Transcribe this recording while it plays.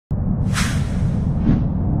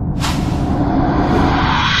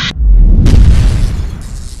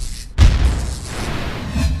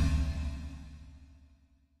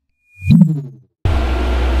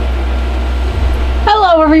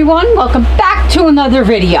everyone, welcome back to another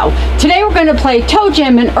video. Today we're going to play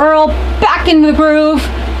Toejam and Earl back in the groove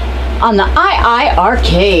on the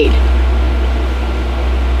iiRcade.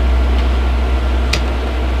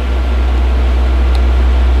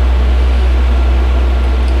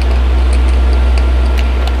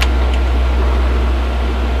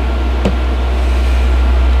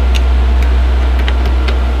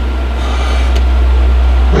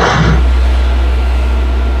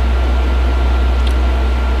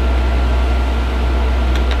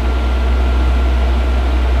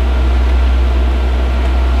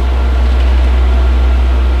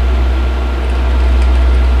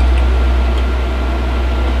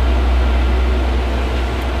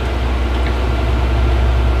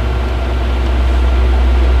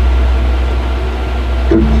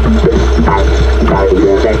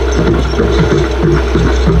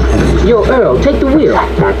 Yo, Earl, take the wheel.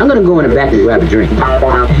 I'm gonna go in the back and grab a drink.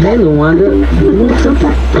 Hey, Luanda, you want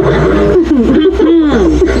something?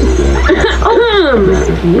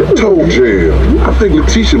 Toejam, I think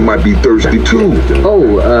Letitia might be thirsty too.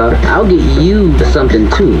 Oh, I'll get you something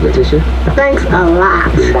too, Letitia. Thanks a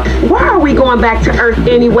lot. Why are we going back to Earth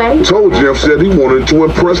anyway? Toejam said he wanted to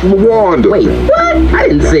impress Luanda. Wait, what? I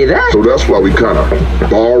didn't say that. So that's why we kind of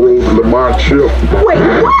borrowed Lamont's ship. Wait,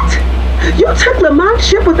 what? You took Lamont's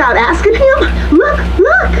ship without asking him? Look,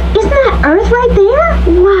 isn't that Earth right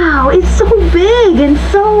there? Wow, it's so big and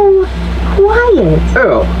so quiet.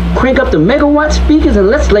 Earl, crank up the megawatt speakers and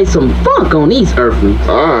let's lay some funk on these earthlings.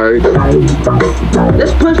 Alright.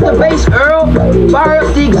 Let's punch the bass, Earl. Fire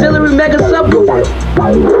up the auxiliary mega subwoofer.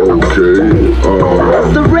 Okay,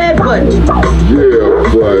 Press the red button. yeah,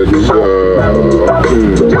 but,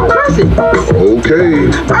 Just press it.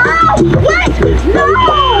 okay. Oh, wait! No!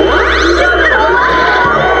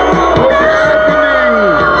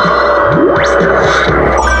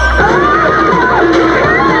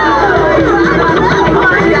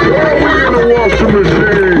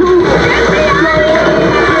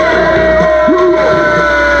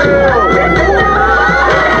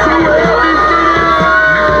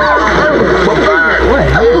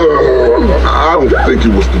 I don't think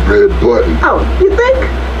it was the red button. Oh, you think?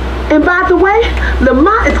 And by the way,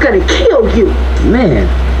 Lamont is gonna kill you. Man,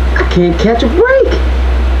 I can't catch a break.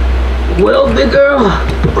 Well, big Earl,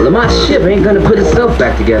 Lamont's ship ain't gonna put itself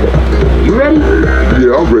back together. You ready?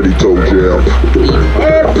 Yeah, I'm ready, Toejam. Leave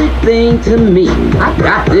everything to me. I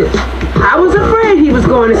got this. I was afraid he was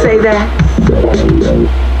going to say that.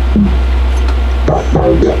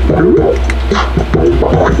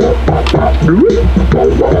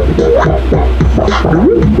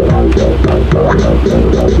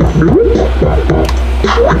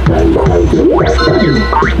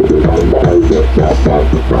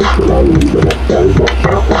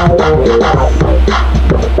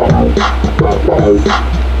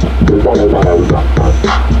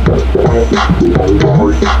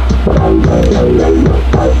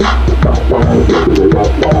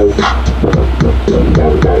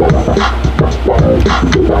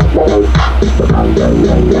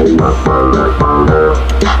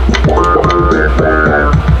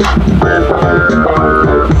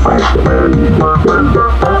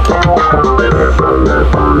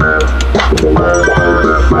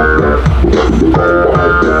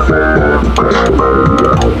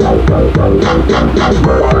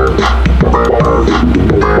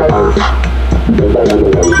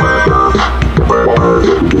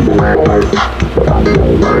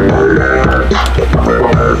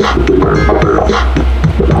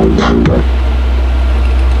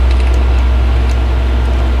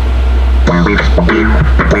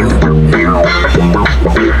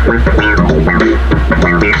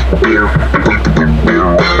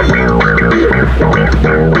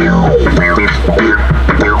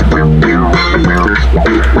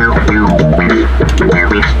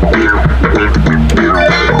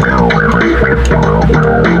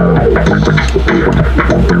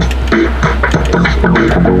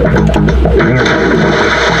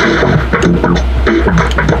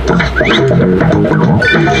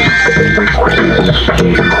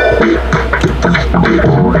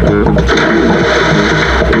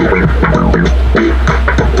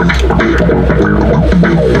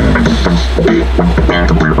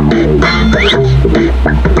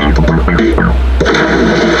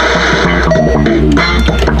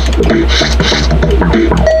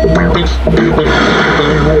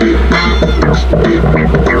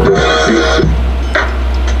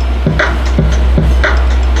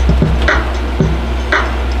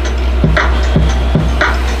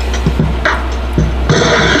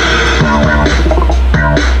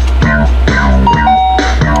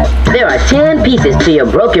 pieces to your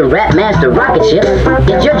broken Rat Master rocket ship,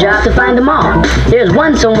 it's your job to find them all. There's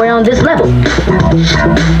one somewhere on this level.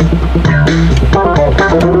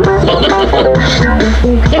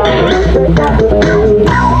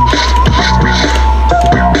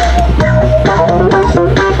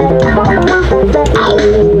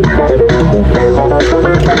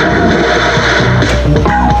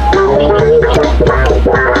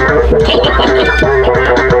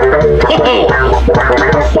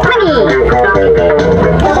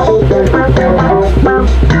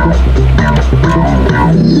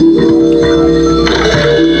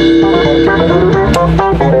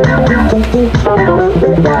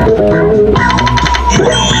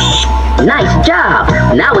 Nice job!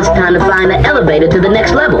 Now it's time to find the elevator to the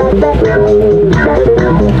next level.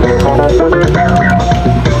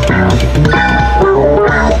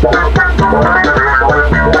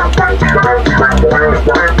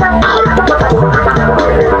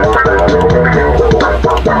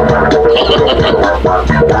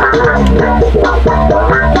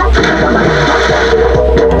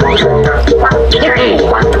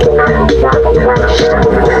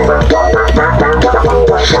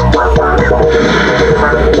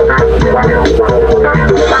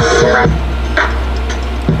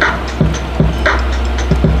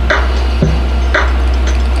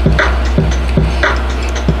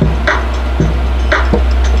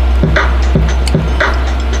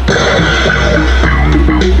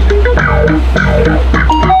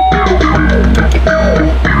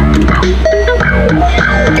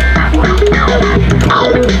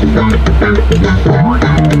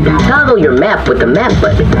 Toggle your map with the map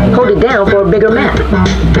button. Hold it down for a bigger map.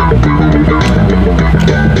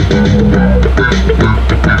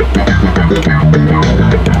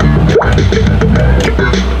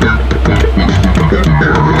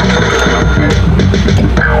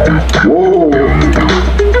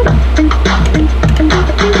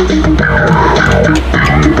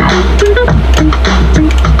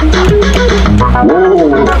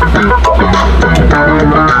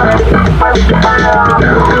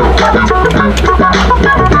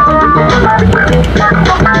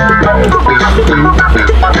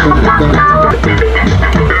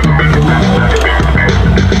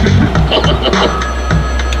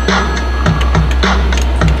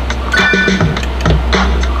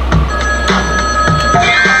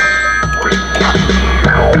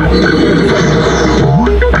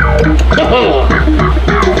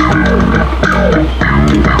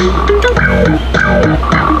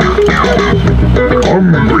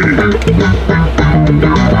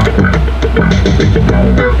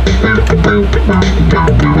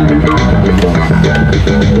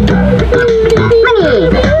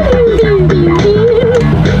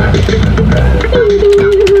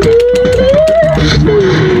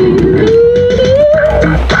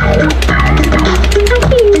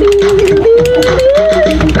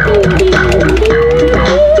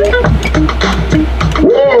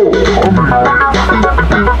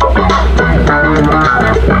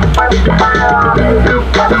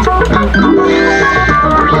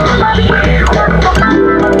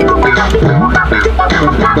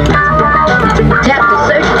 Tap the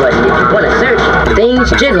search button if you want to search. Things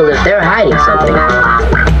jiggle if they're hiding something.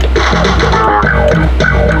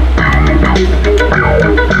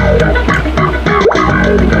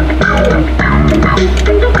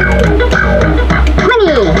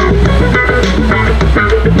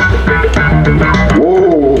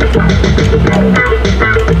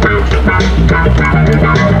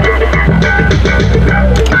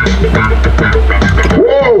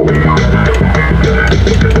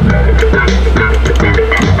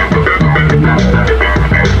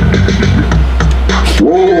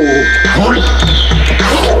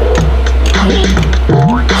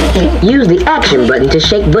 Use the action button to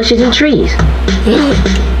shake bushes and trees.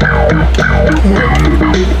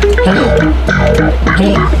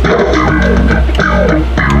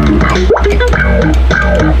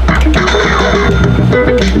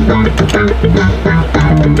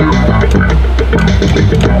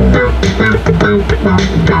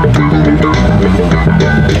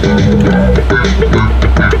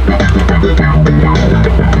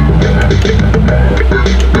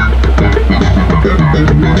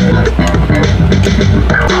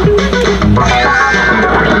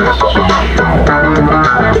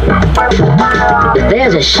 If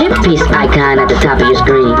there's a ship piece icon at the top of your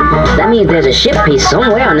screen, that means there's a ship piece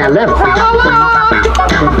somewhere on that level.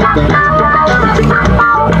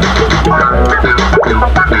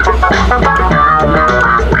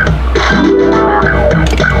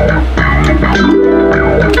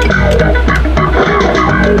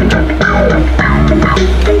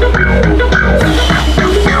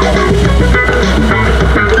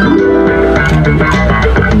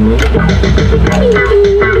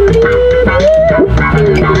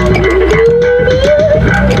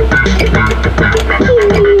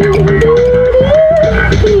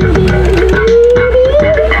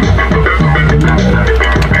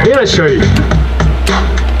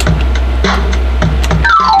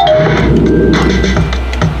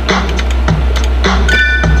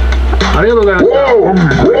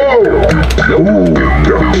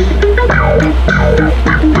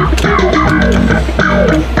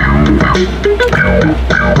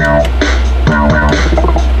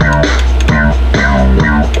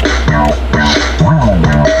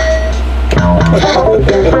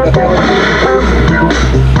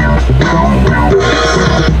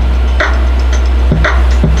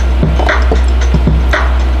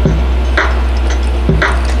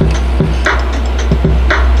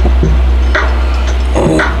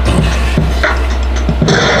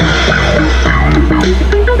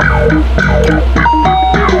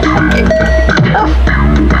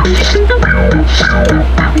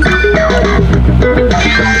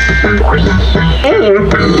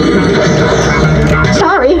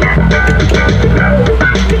 Sorry.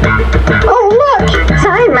 Oh, look!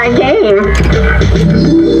 Time my game.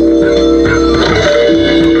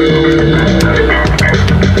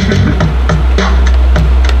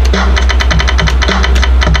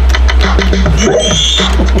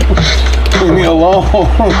 Leave me alone.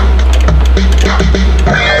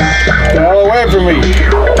 Get all away from me.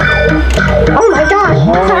 Oh my gosh!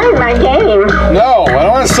 Time my game. No, I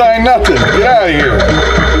don't want to sign nothing. Get out of here.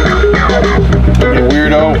 You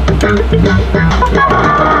weirdo.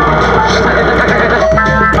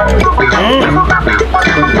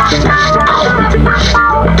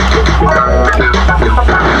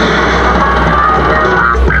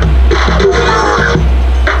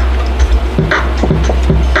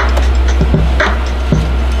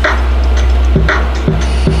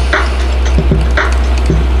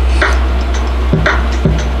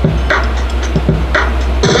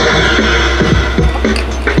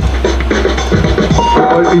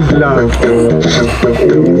 All is love. All is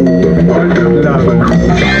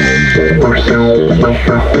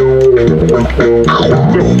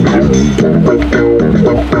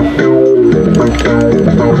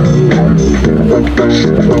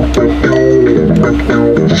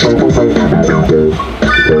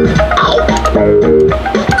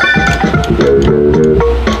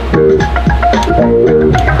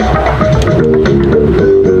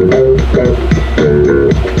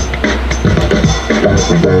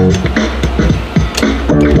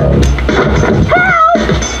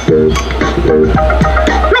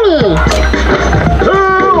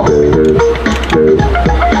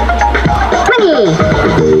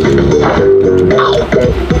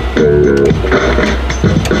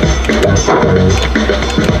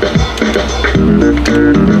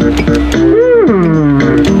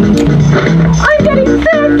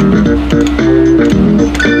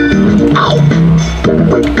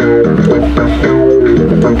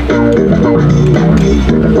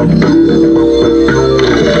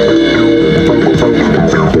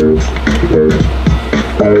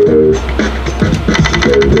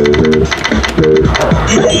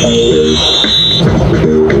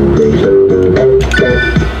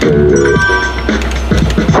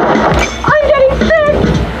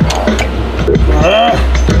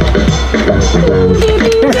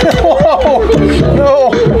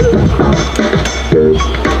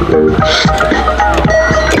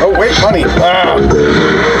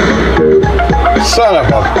Son of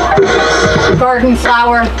a... Garden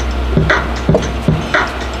flower.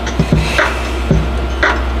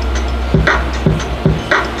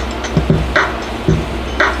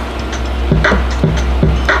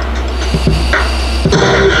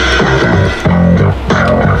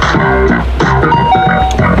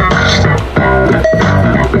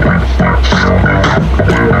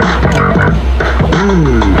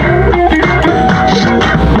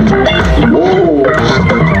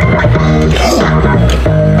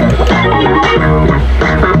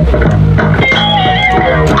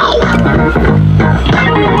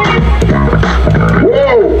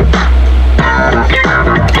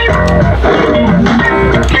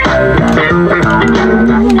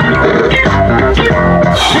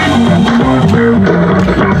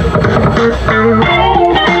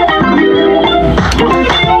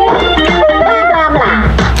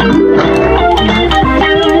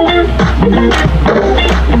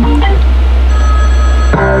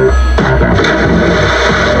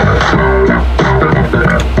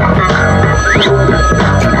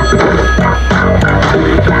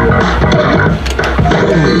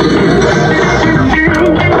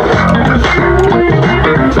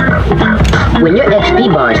 When your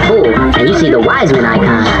XP bar is full and you see the Wiseman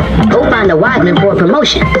icon, go find the Wiseman for a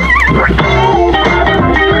promotion.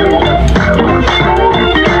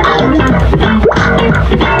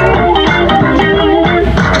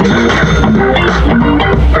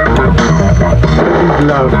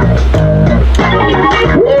 love.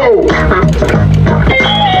 Whoa!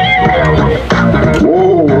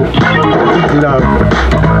 Whoa! Love.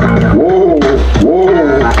 Whoa! Whoa!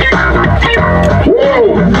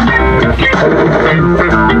 Whoa!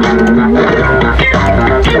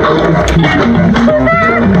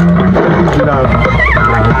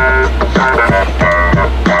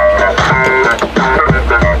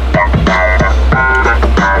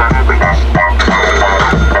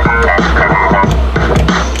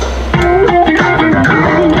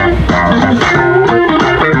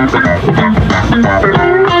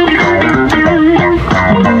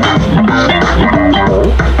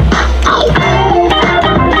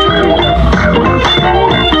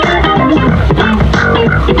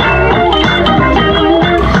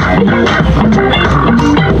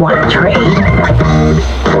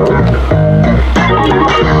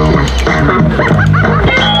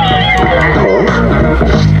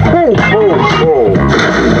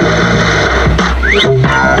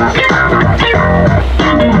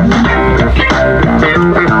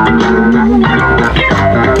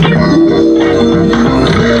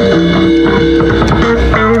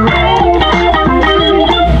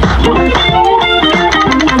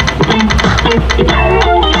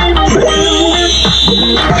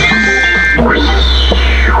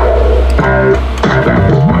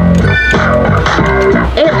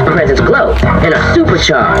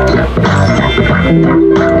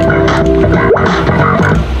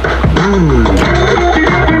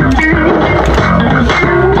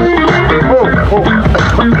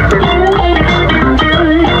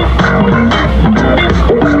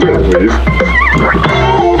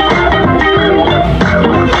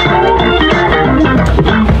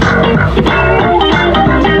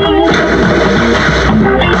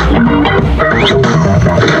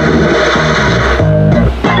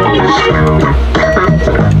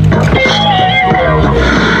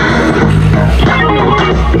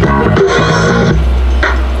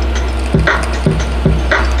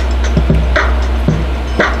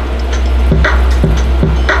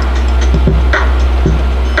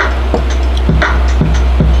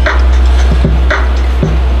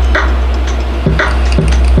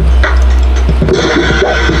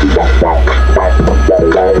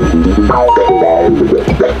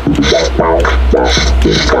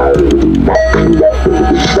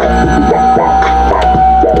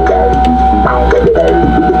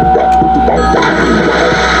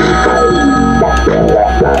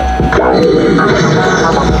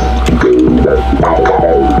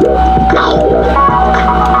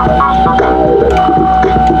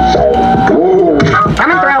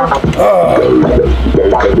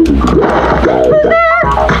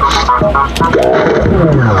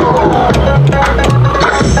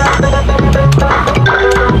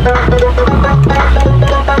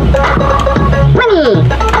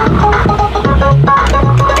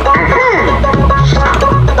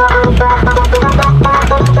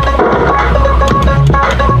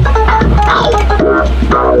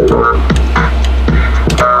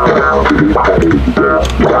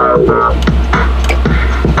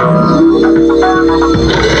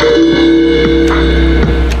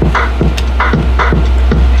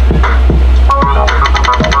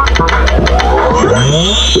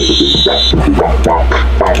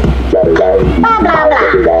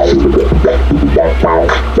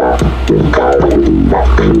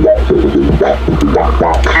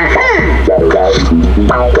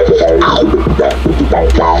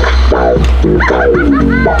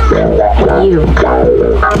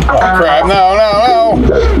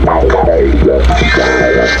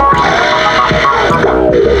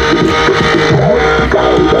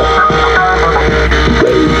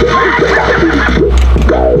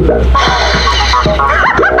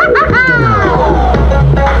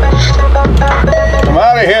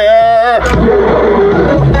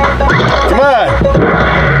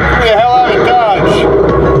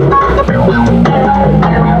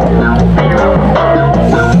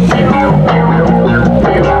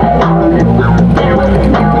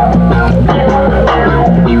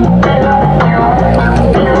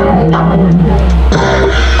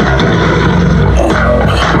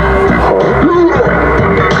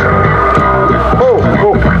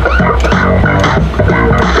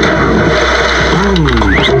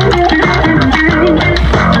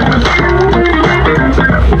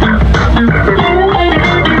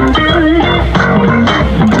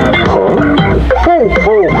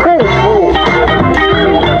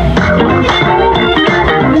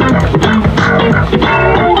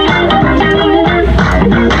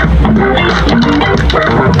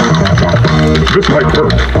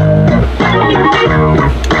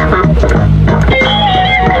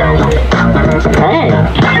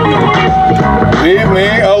 Leave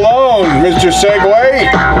me alone, Mr. Segway.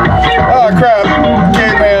 Oh, crap.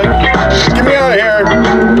 Caveman. Get me out of here.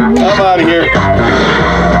 I'm out of here.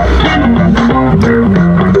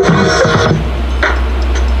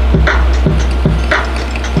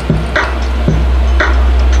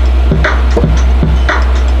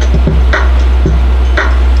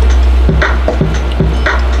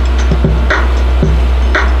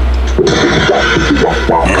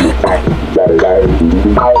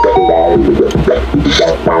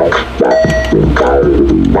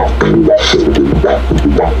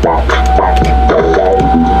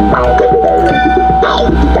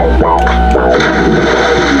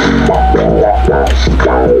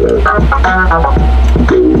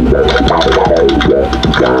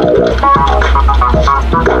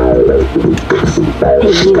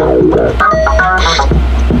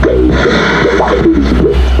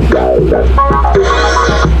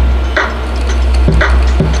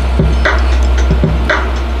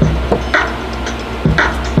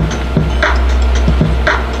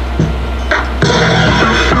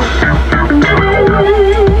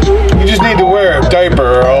 You just need to wear a diaper,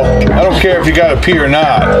 Earl. I don't care if you gotta pee or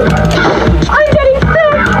not. I'm getting sick.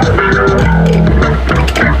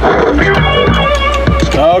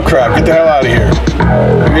 Oh crap, get the hell out of here.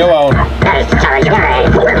 Leave me alone.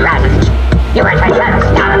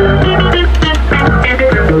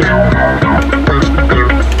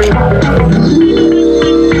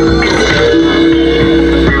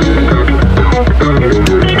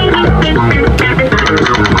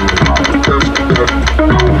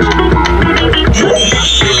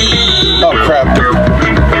 Oh crap.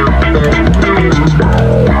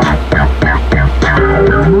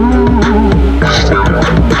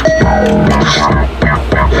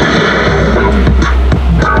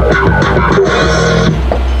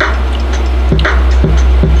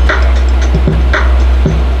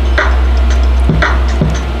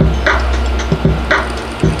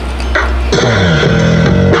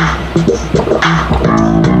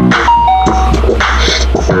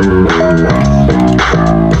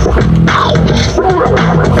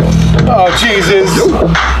 Oh, Jesus.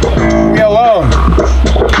 Leave me alone.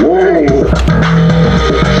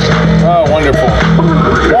 Oh, wonderful.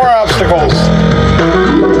 More obstacles.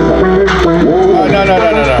 Oh, no.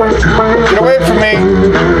 Get away from me.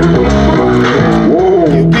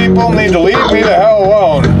 You people need to leave me the hell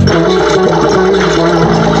alone.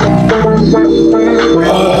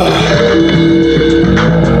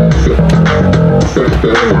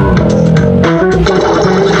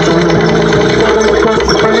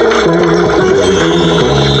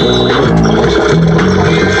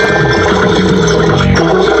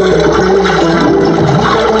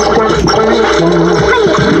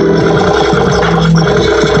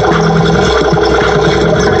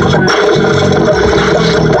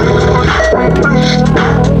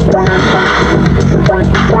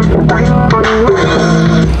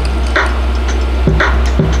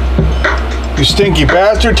 You stinky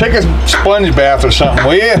bastard, take a sponge bath or something,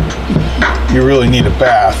 will you? You really need a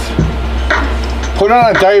bath. Put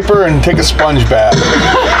on a diaper and take a sponge bath.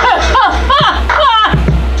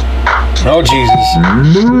 Oh, Jesus.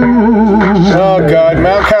 Oh, God.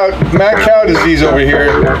 Mad cow disease over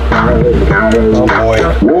here. Oh, boy.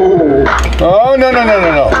 Oh, no.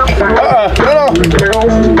 No.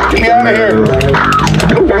 Get me out of here.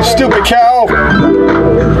 You stupid cow.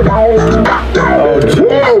 Oh,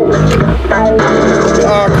 jeez.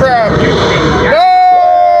 Oh, crap. No!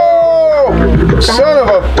 Son of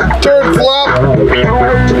a turd flop.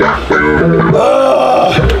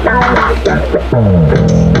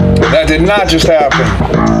 That did not just happen.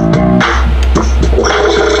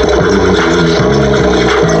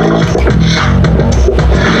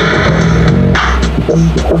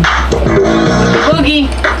 Boogie.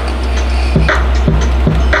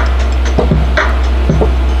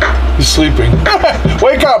 He's sleeping.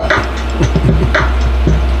 Wake up!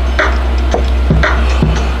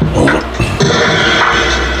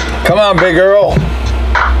 Come on, Big Earl.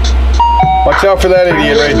 Watch out for that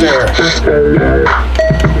idiot right there.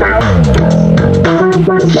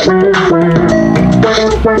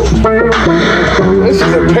 This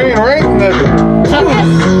is a pain right in the...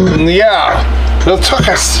 Yeah, the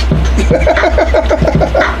tuchus.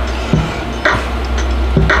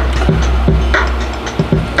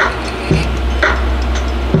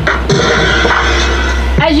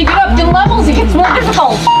 As you get up in levels, it gets more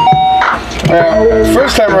difficult. Yeah,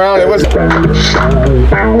 first time around it was...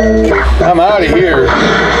 I'm out of here.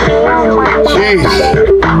 Jeez.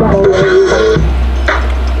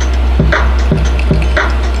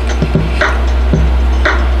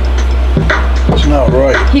 It's not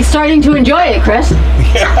right. He's starting to enjoy it, Chris.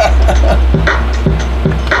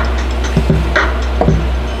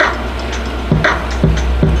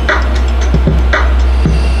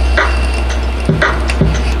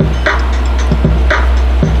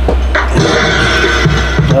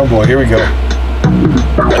 Oh boy, here we go.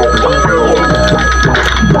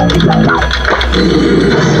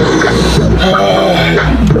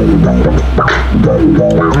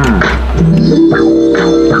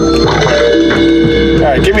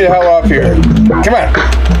 Alright, get me the hell off here. Come on.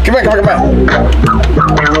 Come on, come on, come on.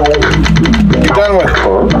 Get done with it.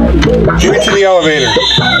 Give me to the elevator.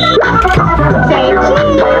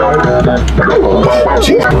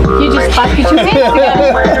 Jeez. You just clap your two hands together.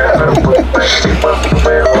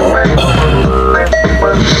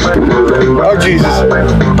 Oh, Jesus.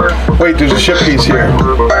 Wait, there's a ship piece here.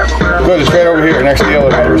 Good, it's right over here next to the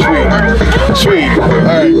elevator. Sweet. Sweet.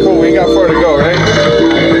 Alright, cool. We ain't got far to go, right?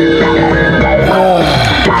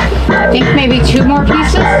 I think maybe 2 more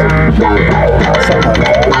pieces. Something like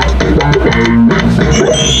that.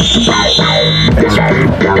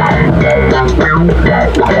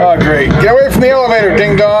 Oh, great. Get away from the elevator,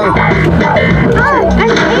 ding dong.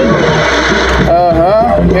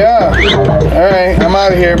 Uh-huh. Yeah. Alright, I'm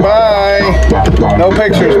out of here. Bye. No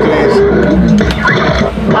pictures, please.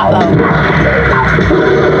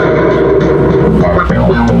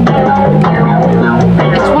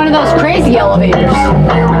 It's one of those crazy elevators.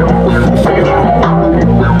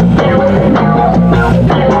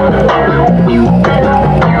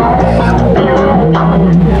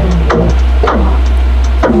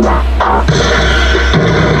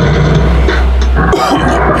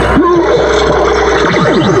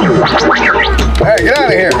 Alright, get out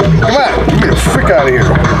of here. Come on. Get the frick out of here.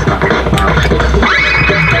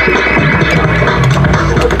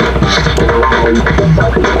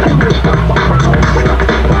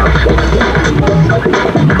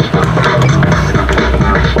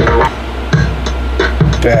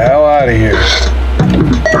 Get the hell out of here.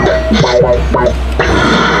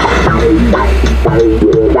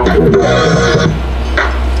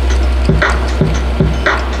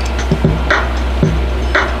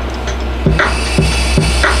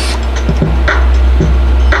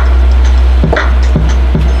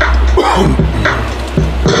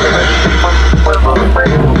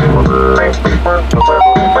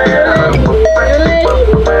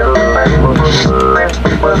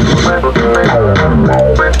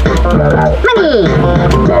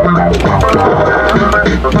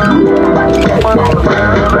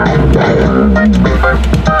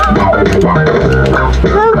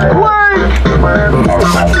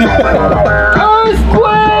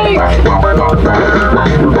 Earthquake!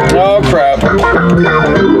 Oh, crap.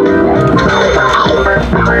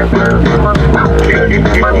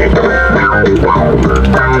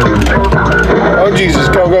 Oh, Jesus.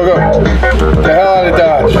 Go, go, go. Get the hell out of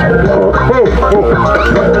Dodge.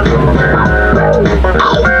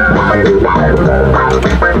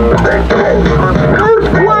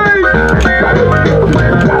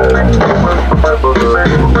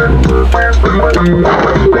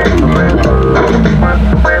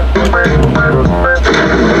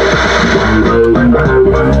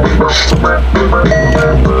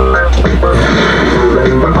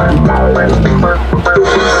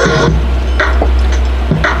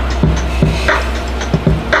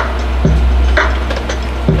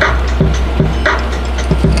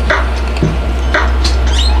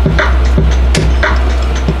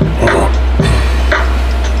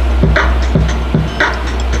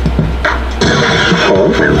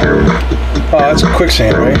 Oh, that's a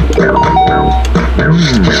quicksand, right?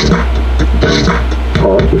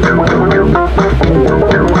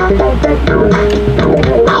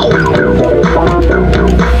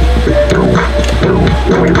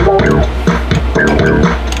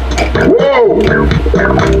 Whoa!